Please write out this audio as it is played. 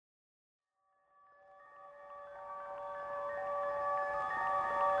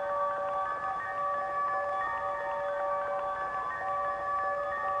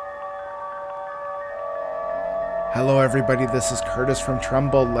Hello everybody, this is Curtis from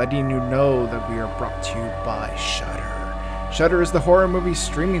Trumbull letting you know that we are brought to you by Shudder. Shudder is the horror movie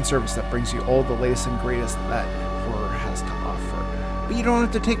streaming service that brings you all the latest and greatest that horror has to offer. But you don't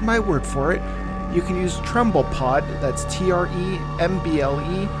have to take my word for it. You can use Trumbull Pod, that's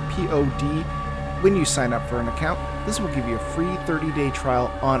TREMBLEPOD, when you sign up for an account. This will give you a free 30-day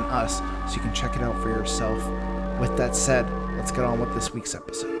trial on us, so you can check it out for yourself. With that said, let's get on with this week's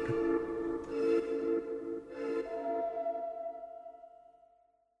episode.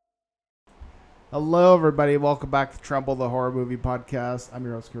 Hello, everybody. Welcome back to Trumbull, the horror movie podcast. I'm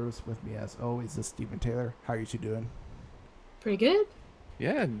your host, Curtis. With me, as always, is Stephen Taylor. How are you two doing? Pretty good.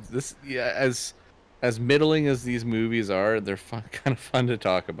 Yeah, as middling as these movies are, they're kind of fun to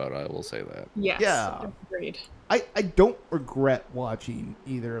talk about. I will say that. Yes. Yeah. Agreed. I don't regret watching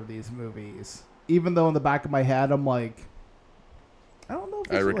either of these movies, even though in the back of my head, I'm like, I don't know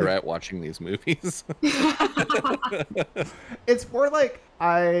if I regret watching these movies. It's more like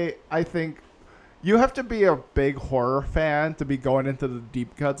I think you have to be a big horror fan to be going into the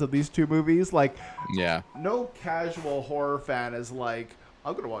deep cuts of these two movies. Like, yeah, no casual horror fan is like,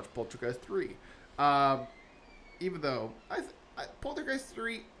 I'm gonna watch Poltergeist 3. Even though Poltergeist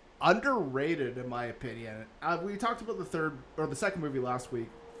 3 underrated in my opinion. We talked about the second movie last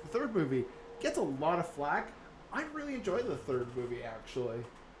week. The third movie gets a lot of flack. I really enjoyed the third movie actually.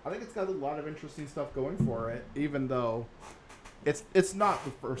 I think it's got a lot of interesting stuff going for it, even though it's not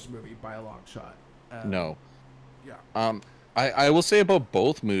the first movie by a long shot. No. Yeah. I will say about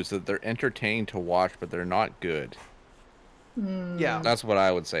both movies that they're entertaining to watch, but they're not good. Yeah. That's what I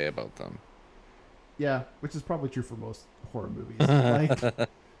would say about them. Yeah, which is probably true for most horror movies.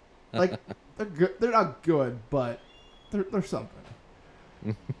 like they're good. They're not good, but they're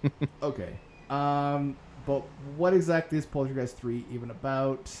something. Okay. But what exactly is Poltergeist 3 even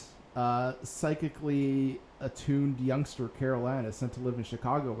about? Psychically attuned youngster Carol Ann is sent to live in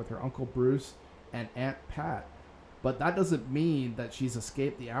Chicago with her Uncle Bruce and Aunt Pat. But that doesn't mean that she's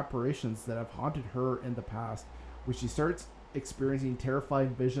escaped the apparitions that have haunted her in the past. When she starts experiencing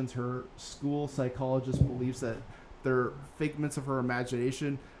terrifying visions, her school psychologist believes that they're figments of her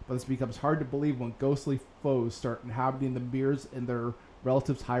imagination, but this becomes hard to believe when ghostly foes start inhabiting the mirrors in their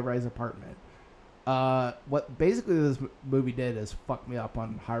relative's high-rise apartment. What basically this movie did is fuck me up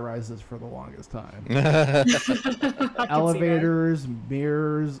on high-rises for the longest time. Elevators,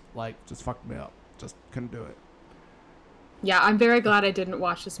 mirrors, just fucked me up. Just couldn't do it. Yeah, I'm very glad I didn't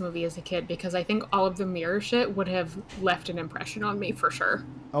watch this movie as a kid because I think all of the mirror shit would have left an impression on me for sure.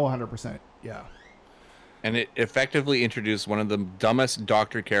 Oh, 100%. Yeah. And it effectively introduced one of the dumbest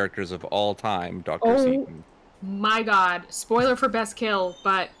Doctor characters of all time, Dr. Seaton. My God. Spoiler for Best Kill,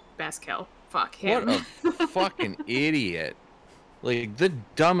 but Best Kill. Fuck him. What a fucking idiot. Like, the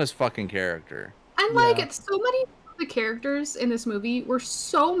dumbest fucking character. And, so many of the characters in this movie were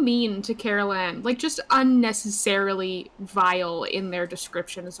so mean to Carol Ann. Like, just unnecessarily vile in their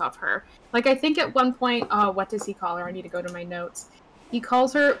descriptions of her. Like, I think at one point, what does he call her? I need to go to my notes. He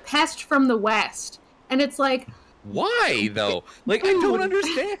calls her Pest from the West. And it's like... Why, though? Like, I don't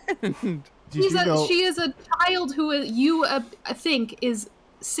understand. She is a child who you think is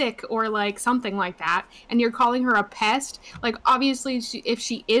sick or like something like that, and you're calling her a pest. Like, obviously if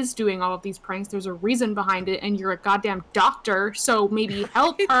she is doing all of these pranks, there's a reason behind it, and you're a goddamn doctor, so maybe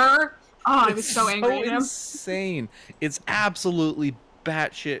help her. I was so angry at him. Insane. It's absolutely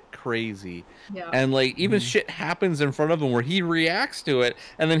batshit crazy. Yeah. And like, even shit happens in front of him where he reacts to it,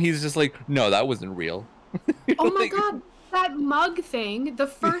 and then he's just like, no, that wasn't real. Oh my God, that mug thing, the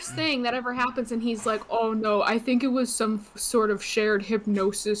first thing that ever happens, and he's like, oh no, I think it was some sort of shared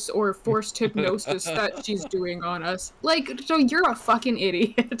hypnosis or forced hypnosis that she's doing on us. Like, so you're a fucking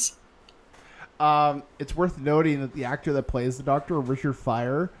idiot. It's worth noting that the actor that plays the Doctor, Richard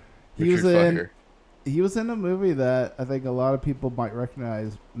Fire, he was in a movie that I think a lot of people might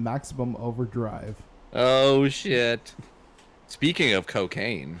recognize, Maximum Overdrive. Oh shit. Speaking of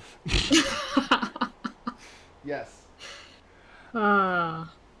cocaine. Yes. Uh,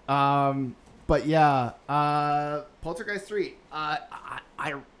 But yeah, Poltergeist 3. I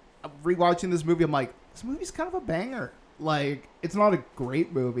rewatching this movie, I'm like, this movie's kind of a banger. Like, it's not a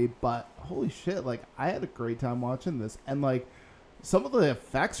great movie, but holy shit, like, I had a great time watching this. And like, some of the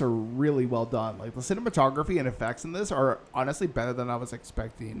effects are really well done. Like, the cinematography and effects in this are honestly better than I was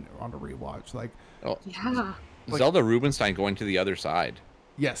expecting on a rewatch. Like, yeah. Zelda Rubinstein going to the other side.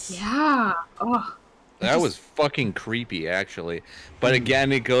 Yes. Yeah. Oh. That was fucking creepy, actually. But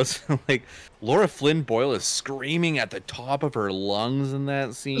again, it goes like Laura Flynn Boyle is screaming at the top of her lungs in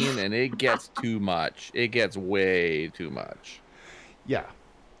that scene, and it gets too much. It gets way too much. Yeah.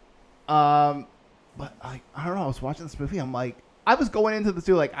 but I don't know. I was watching this movie. I'm like, I was going into this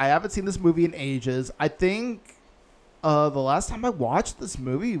too. Like, I haven't seen this movie in ages. I think the last time I watched this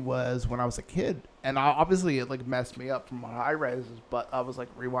movie was when I was a kid, and obviously it like messed me up from my high rises. But I was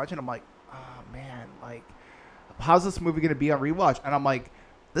like rewatching. I'm like, oh man, like, how's this movie gonna be on rewatch? And I'm like,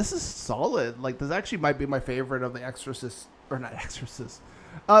 this is solid. Like, this actually might be my favorite of the Exorcist, or not Exorcist.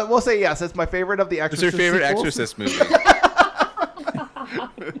 We'll say yes. It's my favorite of the Exorcist. What's your favorite sequels. Exorcist movie?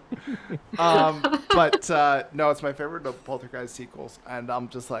 But no, it's my favorite of Poltergeist sequels, and I'm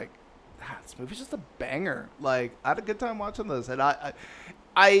just like, this movie's just a banger. Like, I had a good time watching this, and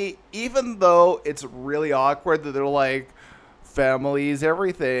I even though it's really awkward that they're like, family's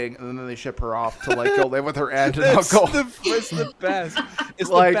everything, and then they ship her off to like go live with her aunt and uncle. It's the best. It's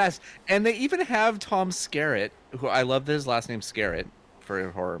Like- the best. And they even have Tom Skerritt, who I love his last name Skerritt for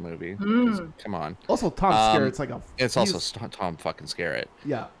a horror movie. 'Cause, come on. Also, Tom Skerritt's like a. It's also Tom fucking Skerritt.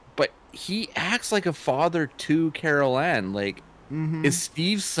 Yeah. But he acts like a father to Carol Ann. Like, is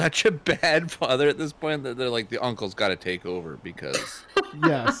Steve such a bad father at this point that they're like, the uncle's got to take over because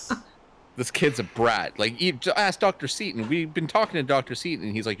Yes. this kid's a brat? Like, ask Dr. Seaton. We've been talking to Dr. Seaton,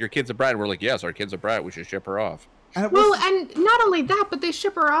 and he's like, your kid's a brat. And we're like, yes, our kid's a brat. We should ship her off. And it Well, was- and not only that, but they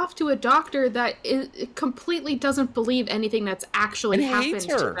ship her off to a doctor that completely doesn't believe anything that's actually And hates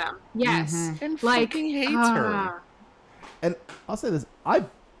happened to her. them. Yes, And like fucking hates her. And I'll say this: I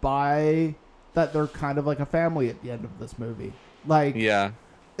buy that they're kind of like a family at the end of this movie. Like, Yeah.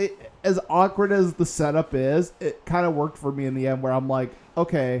 as awkward as the setup is, it kind of worked for me in the end. Where I'm like,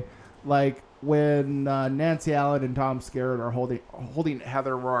 okay, like when Nancy Allen and Tom Skerritt are holding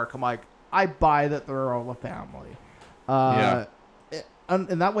Heather Rourke, I'm like, I buy that they're all a family. Yeah.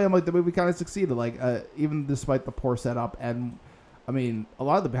 And that way, I'm like, the movie kind of succeeded. Like, even despite the poor setup, and I mean, a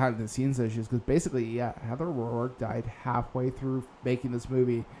lot of the behind the scenes issues, because basically, yeah, Heather Rourke died halfway through making this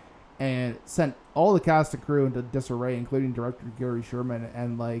movie, and sent all the cast and crew into disarray, including director Gary Sherman.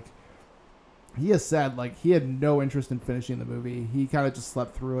 And like, he has said, like, he had no interest in finishing the movie. He kind of just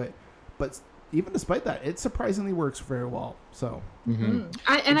slept through it. But even despite that, it surprisingly works very well. So,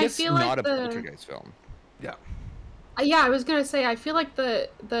 I feel like not a the Poltergeist film. yeah. Yeah, I was gonna say I feel like the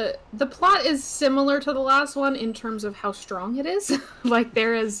plot is similar to the last one in terms of how strong it is. Like,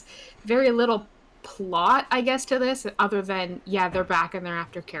 there is very little plot, I guess, to this, other than they're back and they're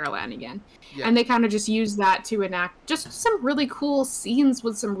after Carol Ann again, and they kind of just use that to enact just some really cool scenes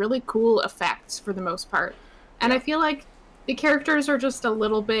with some really cool effects for the most part. And I feel like the characters are just a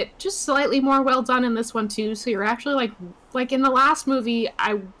little bit, just slightly more well done in this one too. So you're actually like in the last movie,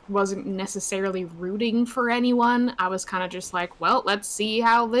 I wasn't necessarily rooting for anyone. I was kind of just like, well, let's see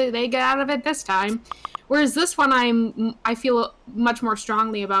how they get out of it this time. Whereas this one, I feel much more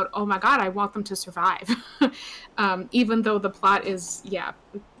strongly about, oh my god, I want them to survive. Even though the plot is,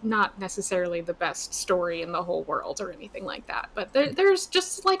 not necessarily the best story in the whole world or anything like that. But there's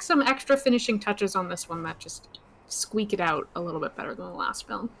just like some extra finishing touches on this one that just squeak it out a little bit better than the last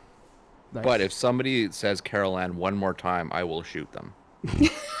film. Nice. But if somebody says Carol Ann one more time, I will shoot them.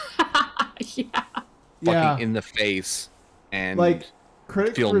 Yeah. Yeah. Fucking in the face and Like,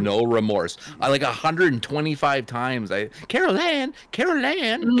 critics feel were- no remorse. I like 125 times. Carol Ann, Carol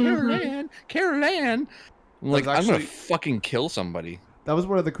Ann, Carol Ann, Carol Ann. I'm like, I'm gonna actually- fucking kill somebody. That was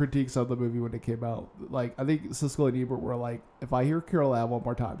one of the critiques of the movie when it came out. Like, I think Siskel and Ebert were like, if I hear Carol Ann one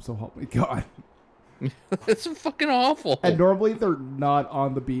more time, so help me God. It's fucking awful. And normally they're not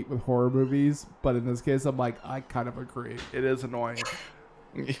on the beat with horror movies, but in this case, I'm like, I kind of agree. It is annoying.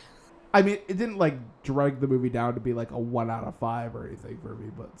 I mean, it didn't like drag the movie down to be like a 1 out of 5 or anything for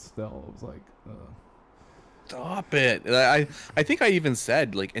me, but still, it was like, Stop it. I think I even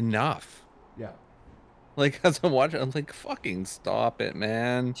said like enough. yeah. Like as I'm watching, I'm like, fucking stop it,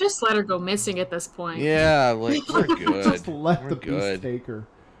 man. Just let her go missing at this point. Yeah, like we're good. Just let We're the beast good. take her.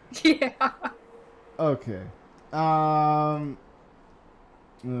 Yeah. Okay.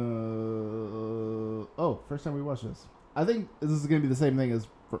 First time we watched this. I think this is gonna be the same thing as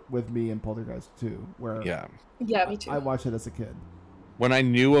with me and Poltergeist 2, where Yeah. Yeah, me too. I watched it as a kid. When I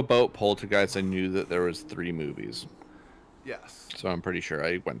knew about Poltergeist, I knew that there was 3 movies. Yes. So I'm pretty sure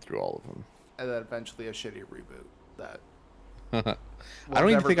I went through all of them. And then eventually a shitty reboot that. I don't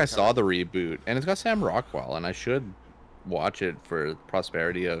even think I saw the reboot, and it's got Sam Rockwell, and I should watch it for the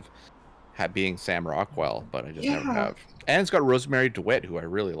prosperity of being Sam Rockwell, but I just never Yeah. have. And it's got Rosemary DeWitt, who I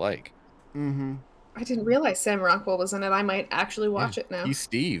really like. Mm-hmm. I didn't realize Sam Rockwell was in it. I might actually watch it now. He's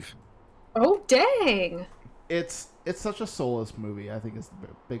Steve. Oh, dang. It's such a soulless movie. I think is the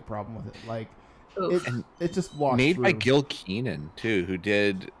big problem with it. Like, Oof. it just walks Made through. by Gil Keenan, too, who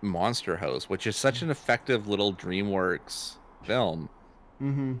did Monster House, which is such an effective little DreamWorks film.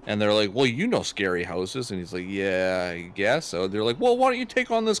 Mm-hmm. And they're like, well, you know scary houses. And he's like, yeah, I guess so. They're like, well, why don't you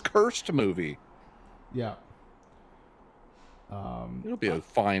take on this Cursed movie? Yeah. It'll be a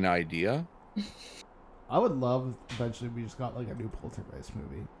fine idea. I would love eventually we just got like a new Poltergeist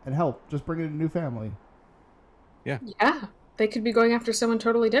movie. And hell, just bring in a new family. Yeah, they could be going after someone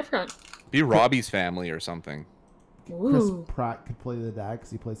totally different. Be Robbie's family or something. Chris Ooh. Pratt could play the dad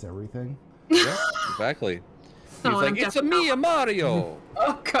because he plays everything. Yeah, exactly. He's No, like, I'm it's a me, a Mario.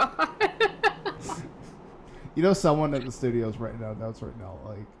 Oh god. You know, someone at the studios right now,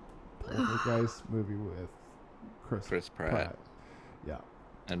 like Poltergeist movie with Chris Pratt. Yeah.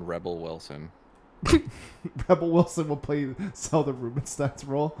 And Rebel Wilson. Rebel Wilson will play Zelda Rubinstein's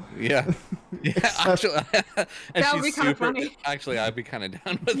role. Yeah. Yeah, actually. And That would she's be kinda super- funny. Actually, I'd be kind of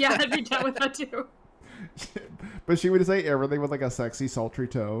down with Yeah, that. I'd be down with that too. But she would say everything with like a sexy, sultry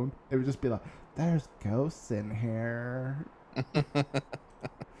tone. It would just be like, "There's ghosts in here."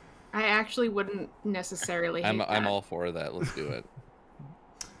 I actually wouldn't necessarily hate I'm that. all for that. Let's do it.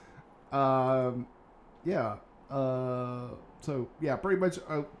 Yeah. So yeah, pretty much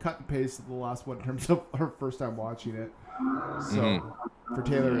cut and paste of the last one in terms of her first time watching it. So for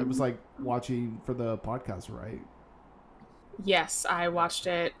Taylor, it was like watching for the podcast, right? Yes, I watched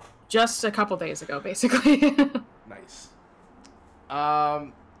it just a couple days ago, basically. Nice.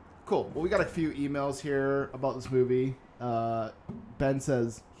 Cool. Well, we got a few emails here about this movie. Ben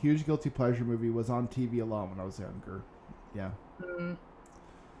says, huge guilty pleasure movie, was on TV alone when I was younger. Yeah.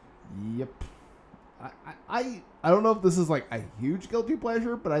 Yep. I don't know if this is like a huge guilty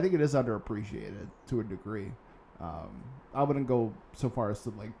pleasure, but I think it is underappreciated to a degree. I wouldn't go so far as to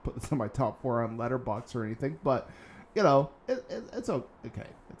like put this in my top 4 on Letterboxd or anything, but you know, it's okay.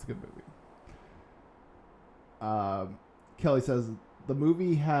 It's a good movie. Kelly says the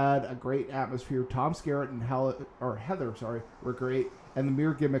movie had a great atmosphere. Tom Skerritt and Heather, were great, and the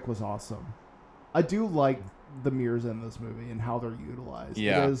mirror gimmick was awesome. I do like the mirrors in this movie and how they're utilized.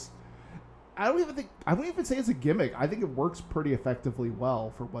 Yeah. Because I don't even say it's a gimmick. I think it works pretty effectively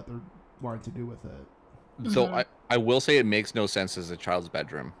well for what they're wanting to do with it. So I will say it makes no sense as a child's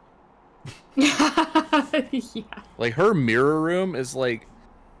bedroom. Yeah. Like her mirror room is like,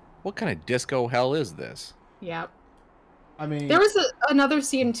 what kind of disco hell is this? Yep. I mean, There was another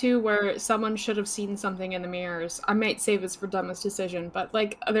scene too where someone should have seen something in the mirrors. I might save this for dumbest decision, but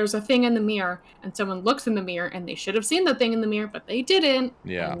like there's a thing in the mirror and someone looks in the mirror and they should have seen the thing in the mirror, but they didn't.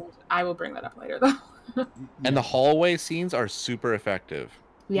 Yeah. And I will bring that up later though. And the hallway scenes are super effective.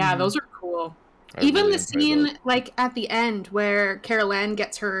 Yeah, those are cool. I Even really the enjoy scene those. like at the end where Carol Ann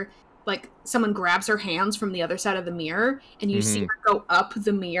gets her, like someone grabs her hands from the other side of the mirror and you see her go up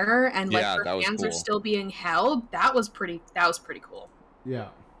the mirror and like Yeah, her that was hands are cool. still being held. That was pretty cool. yeah.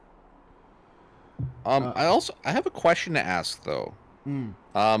 I have a question to ask though.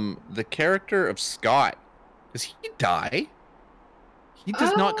 The character of Scott, does he die? He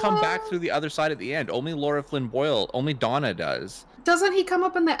does not come back through the other side at the end. Only Laura Flynn Boyle, only Donna does. Doesn't he come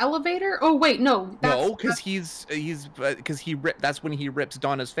up in the elevator? Oh wait, no. No, because that's when he rips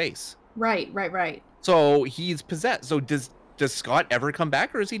Donna's face. Right. So he's possessed. So does Scott ever come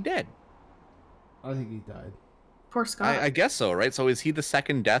back, or is he dead? I think he died. Poor Scott. I guess so, right? So is he the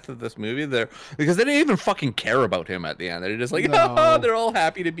second death of this movie? Because they didn't even fucking care about him at the end. They're just like, No. oh, they're all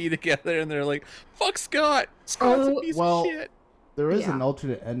happy to be together, and they're like, fuck Scott. Scott's a piece well, of shit. There is Yeah. an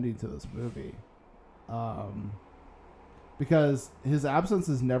alternate ending to this movie. Because his absence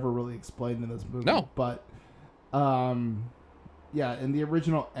is never really explained in this movie. No. But, yeah, in the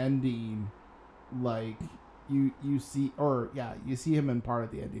original ending, like, you see him in part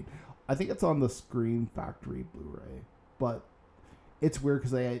of the ending. I think it's on the Scream Factory Blu-ray. But it's weird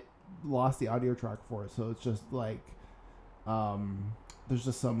because they lost the audio track for it. So it's just, like, there's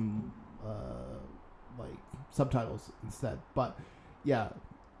just some, like, subtitles instead. But, yeah,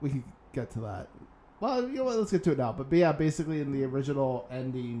 we can get to that. Well, you know what? Let's get to it now. But yeah, basically in the original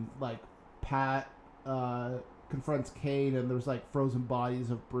ending, like Pat confronts Kane, and there's like frozen bodies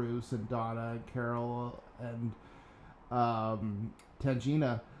of Bruce and Donna and Carol and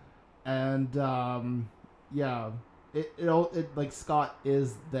Tangina, and yeah, it like Scott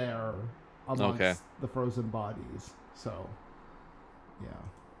is there amongst the frozen bodies. So yeah.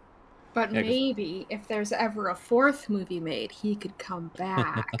 But Yeah, 'cause- maybe if there's ever a fourth movie made, he could come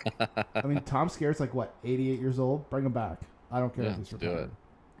back. I mean, Tom Skerritt's like what, 88 years old? Bring him back. I don't care Yeah, if he's let's do retired.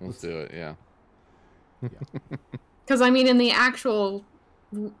 it. Let's do it, yeah. Because I mean, in the actual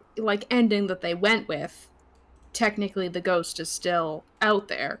like ending that they went with, technically the ghost is still out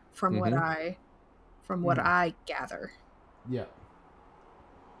there, from what I gather. Yeah.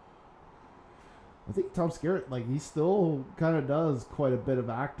 I think Tom Skerritt, like, he still kind of does quite a bit of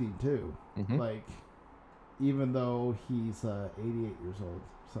acting too. Mhm. Like, even though he's 88 years old,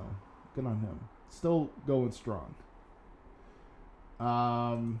 so good on him. Still going strong.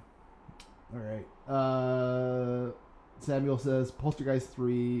 All right. Samuel says Poltergeist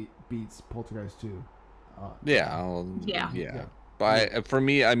 3 beats Poltergeist 2. Yeah. Yeah. But for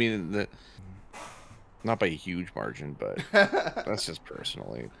me, I mean, not by a huge margin, but that's just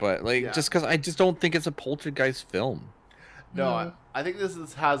personally. But like, just because I just don't think it's a Poltergeist film. No, I think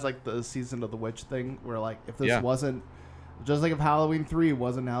this has like the Season of the Witch thing, where like if this wasn't, just like if Halloween 3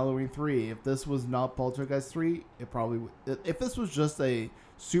 wasn't Halloween 3, if this was not Poltergeist 3, it probably would. If this was just a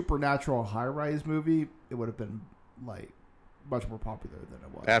supernatural high-rise movie, it would have been like much more popular than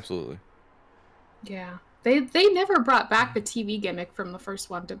it was. Absolutely. Yeah. They never brought back the TV gimmick from the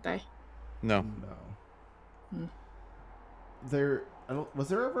first one, did they? No. Was there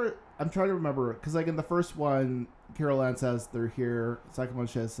ever? I'm trying to remember because like in the first one, Carol Ann says they're here. Second one,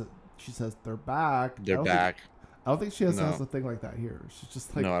 she says they're back. They're back. I don't think she has a thing like that here. She's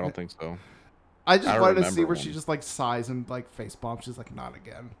just like, no, I don't think so. I just wanted to see where she just like sighs and like face bombs. She's like, not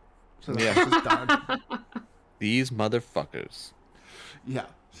again. So yeah, she's done. These motherfuckers. Yeah,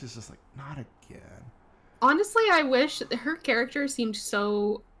 she's just like, not again. Honestly, I wish her character seemed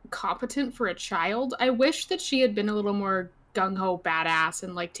so competent for a child. I wish that she had been a little more gung-ho badass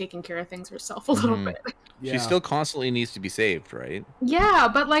and like taking care of things herself a little bit. She still constantly needs to be saved, right? Yeah,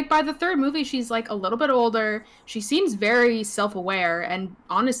 but like by the third movie, she's like a little bit older. She seems very self-aware and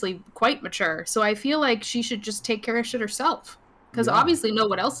honestly quite mature. So I feel like she should just take care of shit herself. Because obviously no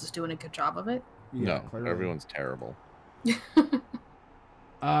one else is doing a good job of it. Yeah, no, clearly. Everyone's terrible.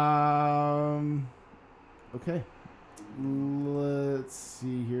 Okay. Let's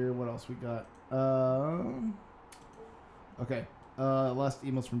see here. What else we got? Okay. Last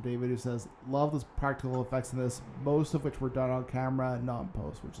emails from David who says, love the practical effects in this, most of which were done on camera and not in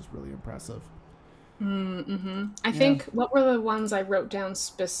post, which is really impressive. I think, what were the ones I wrote down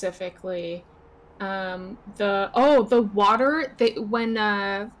specifically? The water, when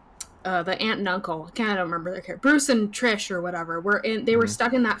the aunt and uncle, I can't remember their character, Bruce and Trish or whatever, they were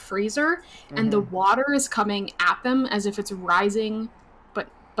stuck in that freezer, and the water is coming at them as if it's rising, but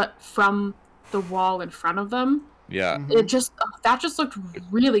from the wall in front of them. Yeah. That just looked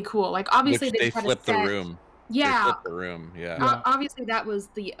really cool. Like obviously they flipped the room. Yeah. They flipped the room. Yeah. Obviously that was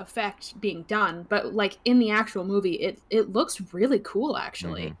the effect being done, but like in the actual movie, it looks really cool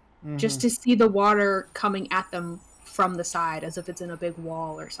actually. Just to see the water coming at them from the side as if it's in a big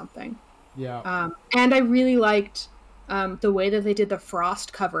wall or something. Yeah. And I really liked the way that they did the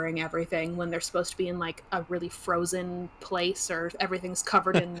frost covering everything when they're supposed to be in like a really frozen place or everything's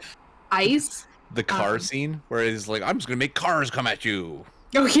covered in ice. The car scene where it's like, I'm just gonna make cars come at you.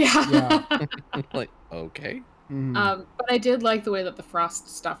 Oh yeah. Like, okay. But I did like the way that the frost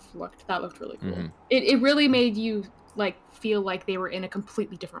stuff looked. That looked really cool. It really made you like feel like they were in a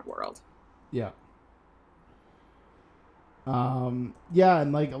completely different world. Yeah. Yeah,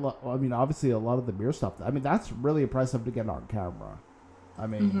 and like obviously a lot of the mirror stuff. I mean, that's really impressive to get on camera. I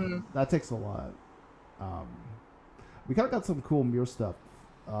mean, that takes a lot. We kind of got some cool mirror stuff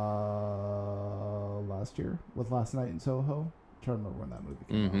last year with Last Night in Soho. I'm trying to remember when that movie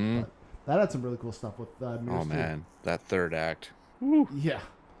came out. But that had some really cool stuff with mirrors. Oh man, that third act. Woo. Yeah.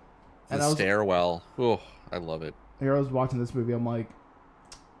 The stairwell. Oh, I love it. Here I was watching this movie. I'm like,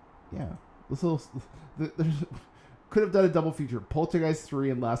 yeah, this little. Could have done a double feature: Poltergeist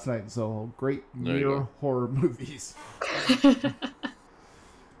 3 and Last Night in Soho. Great mirror horror movies.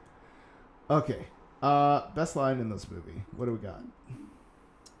 Okay. Best line in this movie. What do we got?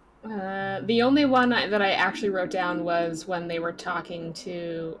 The only one that I actually wrote down was when they were talking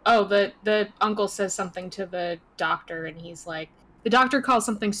to... Oh, the uncle says something to the doctor, and he's like... The doctor calls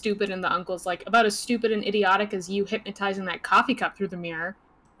something stupid, and the uncle's like, about as stupid and idiotic as you hypnotizing that coffee cup through the mirror.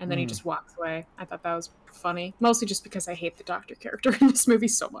 And then he just walks away. I thought that was funny. Mostly just because I hate the doctor character in this movie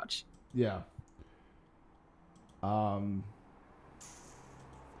so much. Yeah. There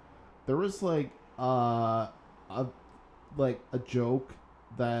was like a joke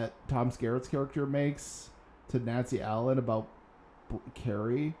that Tom Skerritt's character makes to Nancy Allen about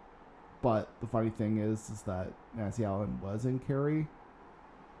Carrie, but the funny thing is that Nancy Allen was in Carrie.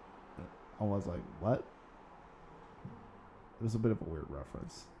 I was like, what? It was a bit of a weird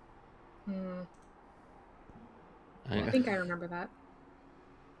reference. I think I remember that.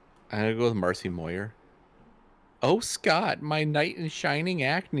 I'm gonna go with Marcy Moyer. Oh, Scott, my knight in shining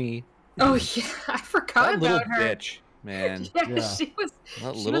acne. Oh yeah, I forgot that about her. Little bitch, man. Yeah, she was.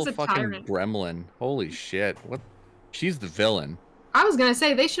 That she little was a fucking tyrant. gremlin. Holy shit! What? She's the villain. I was gonna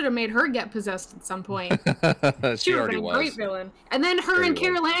say they should have made her get possessed at some point. She would have already been a was. great villain. And then her and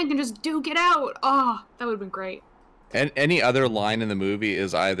Carol Ann can just duke it out. Oh, that would have been great. And any other line in the movie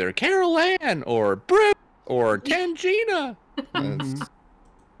is either Carol Ann or Britt or Tangina.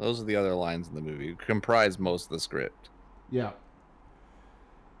 Those are the other lines in the movie. Comprise most of the script. Yeah.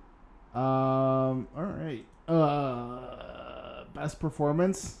 All right. Best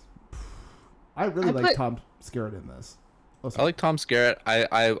performance. I really like Tom Skerritt in this. I like Tom Skerritt.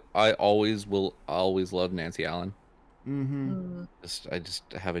 I always will love Nancy Allen. I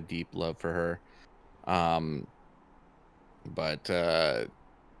just have a deep love for her. But I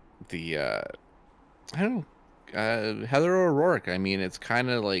don't know. Heather O'Rourke. I mean, it's kind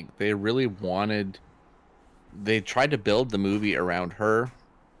of like they tried to build the movie around her.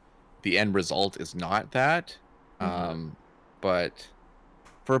 The end result is not that. But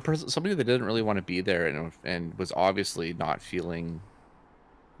for somebody that didn't really want to be there and was obviously not feeling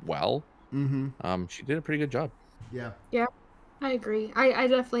well, she did a pretty good job. Yeah. Yeah, I agree. I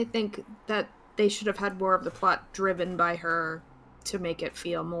definitely think that they should have had more of the plot driven by her to make it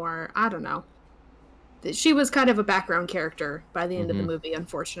feel more, I don't know. She was kind of a background character by the end of the movie,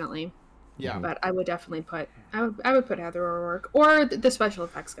 unfortunately. Yeah. But I would definitely put Heather O'Rourke or the special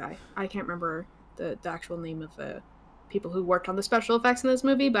effects guy. I can't remember the actual name of the people who worked on the special effects in this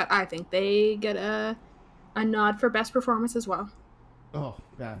movie, but I think they get a nod for best performance as well. Oh,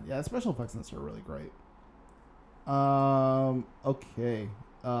 yeah. Yeah, the special effects in this are really great. Okay.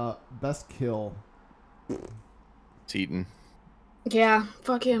 Best kill. Seaton. Yeah,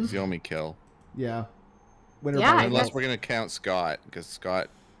 fuck him. He's the only kill. Yeah. Unless we're going to count Scott, because Scott,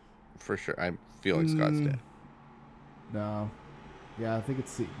 for sure, I feel like Scott's dead. No. Yeah, I think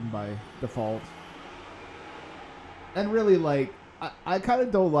it's Seaton by default. And really, like, I kind of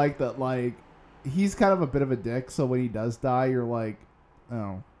don't like that, like, he's kind of a bit of a dick, so when he does die, you're like,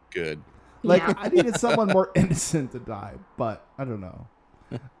 oh. Good. Like, I needed someone more innocent to die, but I don't know.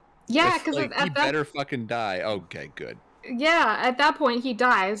 Yeah, because like, he better fucking die. Okay, good. Yeah, at that point he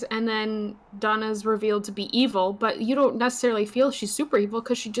dies, and then Donna's revealed to be evil, but you don't necessarily feel she's super evil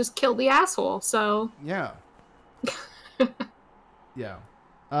because she just killed the asshole, so... Yeah. Yeah.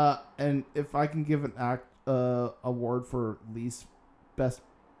 And if I can give an award for least best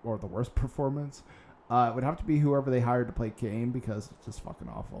or the worst performance, it would have to be whoever they hired to play Kane, because it's just fucking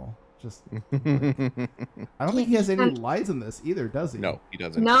awful. Just, I don't think he has any lines in this either, does he? No, he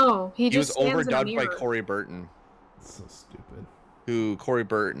doesn't. No, he just was overdubbed by Corey Burton. So stupid. Corey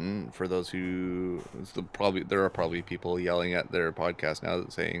Burton, for those who there are probably people yelling at their podcast now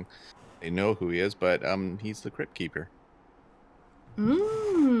saying they know who he is, but he's the Crypt Keeper.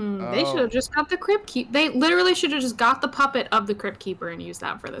 They should have just got the Crypt Keeper. They literally should have just got the puppet of the Crypt Keeper and used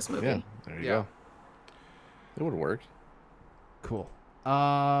that for this movie. Yeah, there you go. It would have worked. Cool.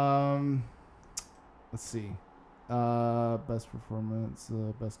 Let's see. Best performance,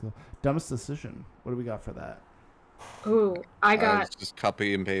 best kill. Dumbest decision. What do we got for that? Ooh, I got... just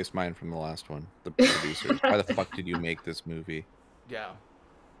copy and paste mine from the last one. The producers. Why the fuck did you make this movie? Yeah.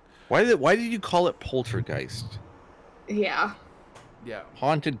 Why did you call it Poltergeist? Yeah. Yeah.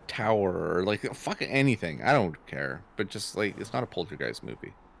 Haunted Tower, or like fucking anything. I don't care. But just like, it's not a Poltergeist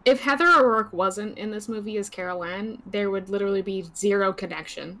movie. If Heather O'Rourke wasn't in this movie as Carol Ann, there would literally be zero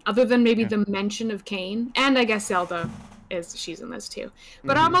connection, other than maybe the mention of Kane, and I guess Zelda she's in this too.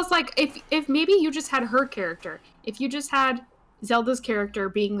 But almost like if maybe you just had her character, if you just had Zelda's character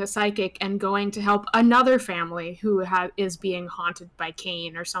being the psychic and going to help another family who is being haunted by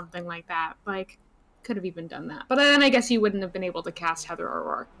Kane or something like that, like could have even done that. But then I guess you wouldn't have been able to cast Heather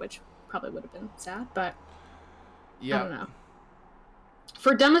O'Rourke, which probably would have been sad. But I don't know.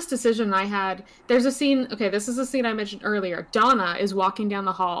 For dumbest decision, there's a scene. Okay, this is a scene I mentioned earlier. Donna is walking down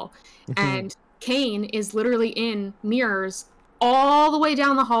the hall, and Kane is literally in mirrors all the way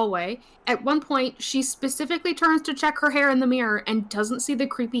down the hallway. At one point, she specifically turns to check her hair in the mirror and doesn't see the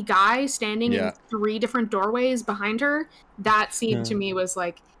creepy guy standing in 3 different doorways behind her. That scene to me was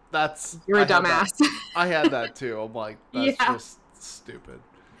like, you're a dumbass. I had that too. I'm like, that's just stupid.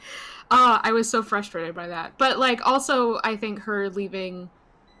 I was so frustrated by that. But, like, also, I think her leaving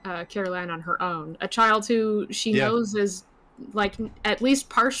Carol Ann on her own, a child who she knows is, like, at least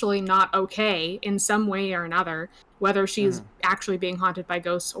partially not okay in some way or another, whether she's actually being haunted by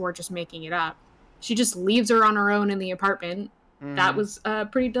ghosts or just making it up. She just leaves her on her own in the apartment. That was a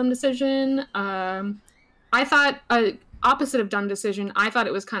pretty dumb decision. I thought, opposite of dumb decision, I thought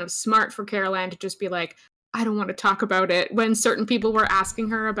it was kind of smart for Carol Ann to just be like, I don't want to talk about it. When certain people were asking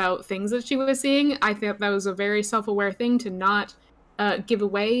her about things that she was seeing, I thought that was a very self-aware thing to not give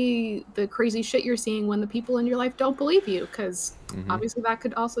away the crazy shit you're seeing when the people in your life don't believe you, because obviously that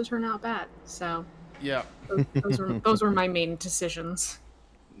could also turn out bad. So Yeah. those were my main decisions.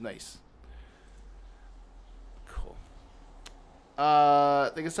 Nice. Cool.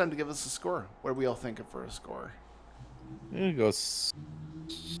 I think it's time to give us a score. What are we all thinking for a score? I'm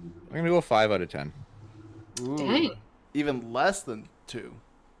gonna go 5 out of 10. Ooh, Dang. even less than 2.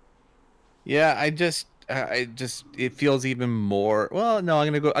 Yeah, I just it feels even more. Well, no,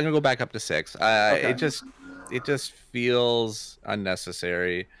 I'm gonna go back up to 6. Okay. It just feels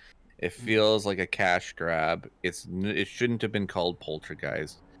unnecessary. It feels like a cash grab. It shouldn't have been called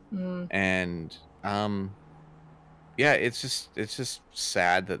Poltergeist. And yeah, it's just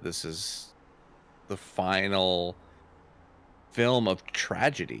sad that this is the final film of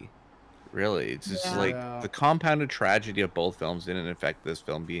tragedy. Really, it's just like the compounded tragedy of both films didn't affect this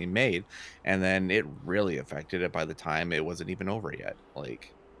film being made, and then it really affected it by the time it wasn't even over yet.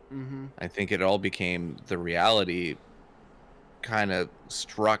 Like, I think it all became the reality kind of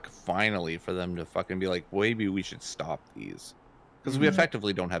struck finally for them to fucking be like, maybe we should stop these, because we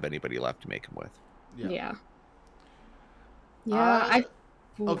effectively don't have anybody left to make them with. Yeah.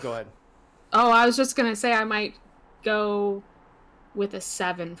 Oh, go ahead. Oh, I was just gonna say I might go with a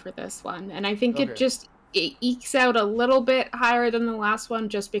 7 for this one, and I think it ekes out a little bit higher than the last one,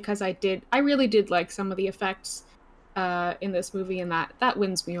 just because I really did like some of the effects in this movie, and that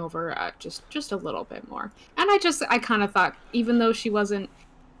wins me over just a little bit more. And I kind of thought, even though she wasn't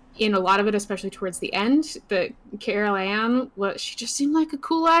in a lot of it, especially towards the end, the Carol Ann, she just seemed like a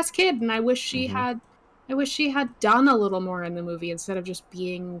cool ass kid, and I wish she had done a little more in the movie instead of just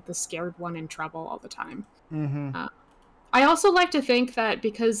being the scared one in trouble all the time. I also like to think that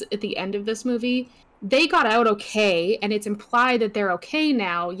because at the end of this movie, they got out okay, and it's implied that they're okay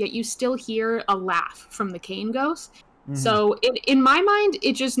now, yet you still hear a laugh from the Kane ghost. So in my mind,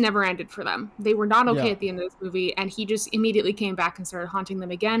 it just never ended for them. They were not okay at the end of this movie, and he just immediately came back and started haunting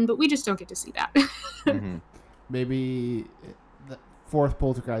them again, but we just don't get to see that. Maybe the fourth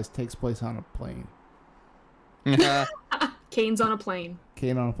Poltergeist takes place on a plane. Kane's on a plane.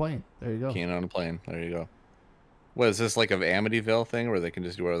 Kane on a plane. There you go. Kane on a plane. There you go. What is this, like, an Amityville thing where they can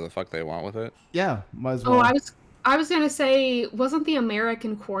just do whatever the fuck they want with it? Yeah, might as well. Oh, I was gonna say, wasn't the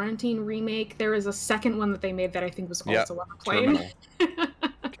American Quarantine remake? There was a second one that they made that I think was also on a plane.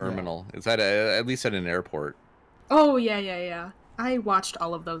 Terminal. Is that at least at an airport? Oh yeah. I watched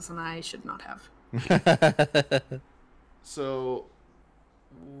all of those, and I should not have. So,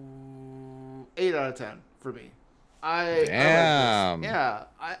 8 out of 10 for me. I Damn.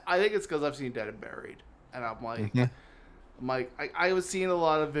 I think it's because I've seen Dead and Buried, and I was seeing a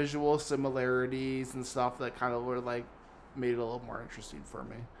lot of visual similarities and stuff that kind of were like made it a little more interesting for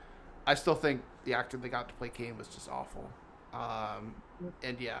me. I still think the actor they got to play Kane was just awful,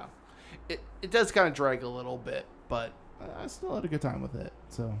 and yeah, it does kind of drag a little bit, but I still had a good time with it.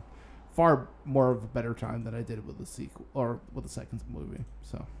 So far more of a better time than I did with the sequel or with the second movie.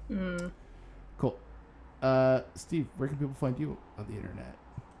 So cool. Steve, where can people find you on the internet?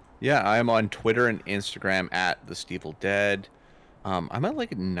 Yeah, I'm on Twitter and Instagram at the Steeple Dead. I'm at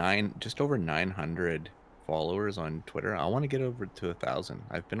like just over 900 followers on Twitter. I want to get over to 1,000.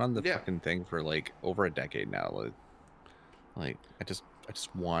 I've been on the fucking thing for like over a decade now. Like I just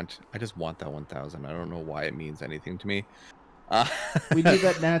want that 1,000. I don't know why it means anything to me. We need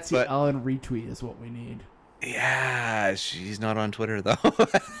that Nancy Allen retweet is what we need. Yeah, she's not on Twitter though.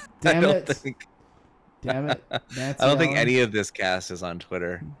 Damn it, Nancy I don't think Allen. any of this cast is on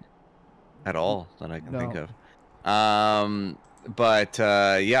Twitter at all that I can think of. But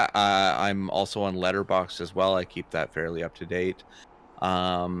I'm also on Letterboxd as well. I keep that fairly up to date.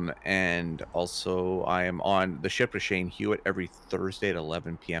 And also I am on The Shift with Shane Hewitt every Thursday at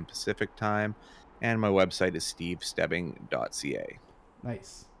 11 p.m. Pacific time. And my website is stevestebbing.ca.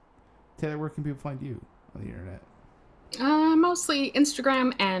 Nice. Taylor, where can people find you on the internet? Mostly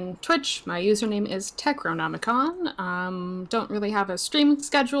Instagram and Twitch. My username is Techronomicon. Don't really have a streaming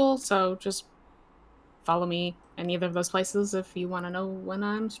schedule, so just follow me in either of those places if you want to know when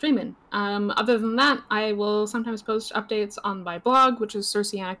I'm streaming. Other than that, I will sometimes post updates on my blog, which is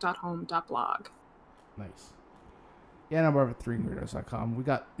circeanic.home.blog. Nice. Yeah, and I'm over at 3weirdos.com. We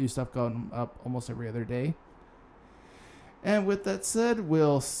got new stuff going up almost every other day. And with that said,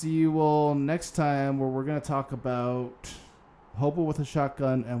 we'll see you all next time where we're going to talk about Hobo with a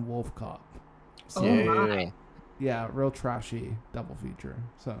Shotgun and Wolf Cop. So, my. Yeah, real trashy double feature.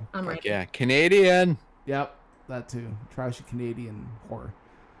 So I'm ready. Yeah, Canadian. Yep, that too. Trashy Canadian horror.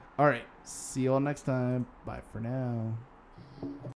 All right, see you all next time. Bye for now.